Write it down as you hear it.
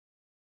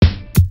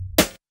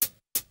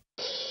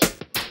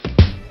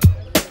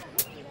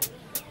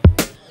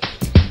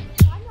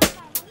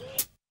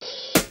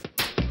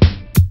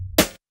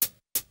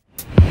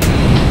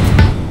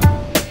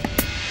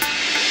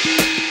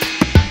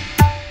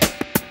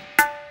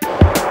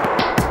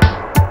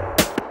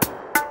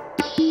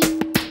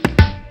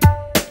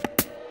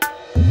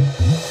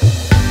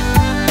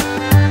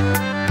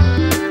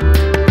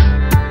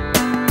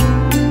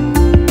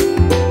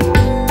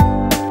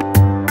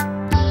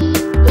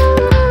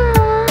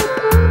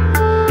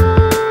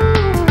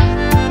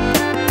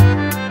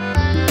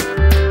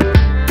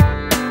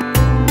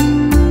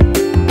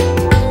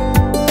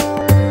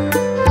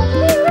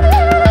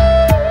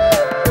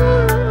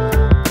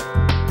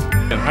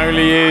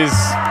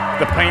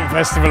paint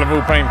festival of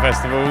all paint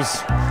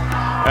festivals,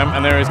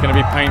 and there is going to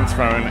be paint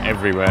thrown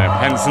everywhere,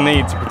 hence the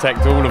need to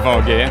protect all of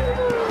our gear.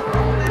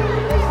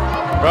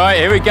 Right,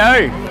 here we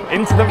go,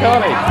 into the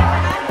valley.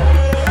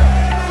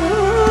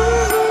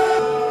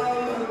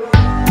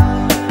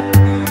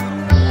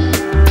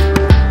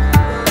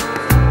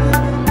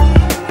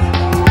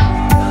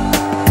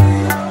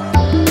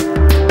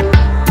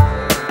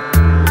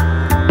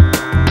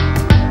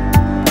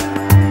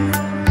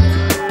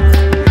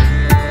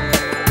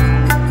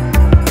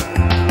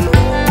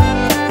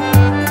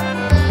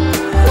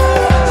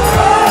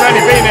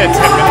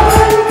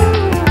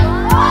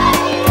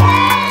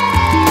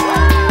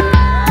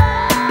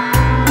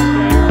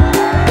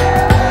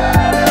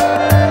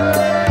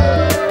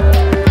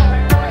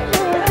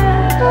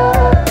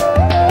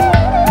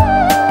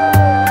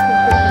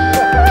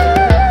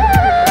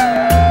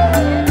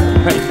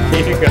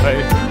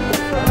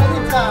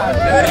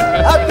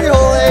 Happy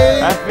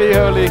Holi! Happy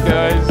Holi,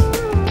 guys!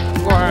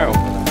 Wow!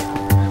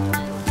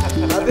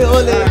 Happy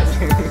Holi!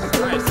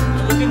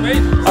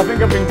 I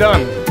think I've been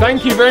done.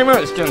 Thank you very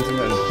much,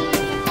 gentlemen.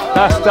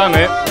 That's done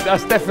it.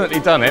 That's definitely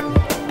done it.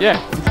 Yeah,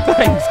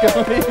 thanks,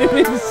 guys.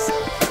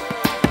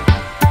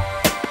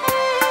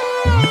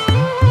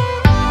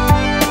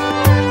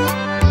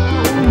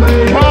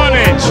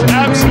 Carnage!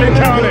 Absolute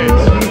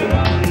carnage!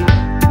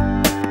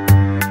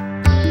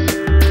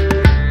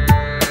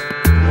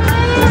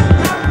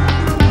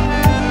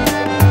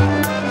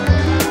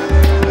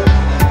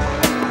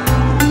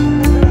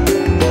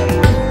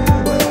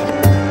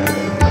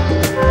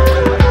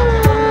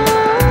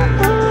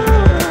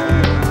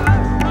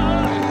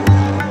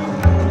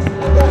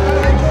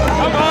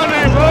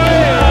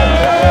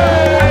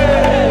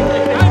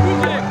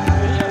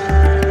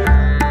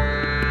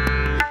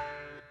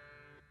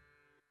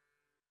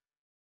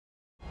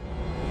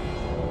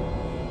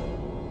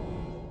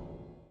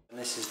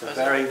 This is the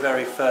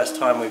very first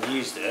time we've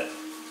used it,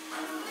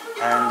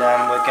 and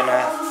we're going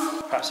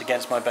to, perhaps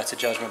against my better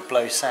judgment,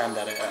 blow sand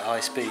at it at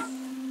high speed.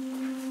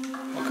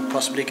 What could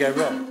possibly go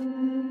wrong?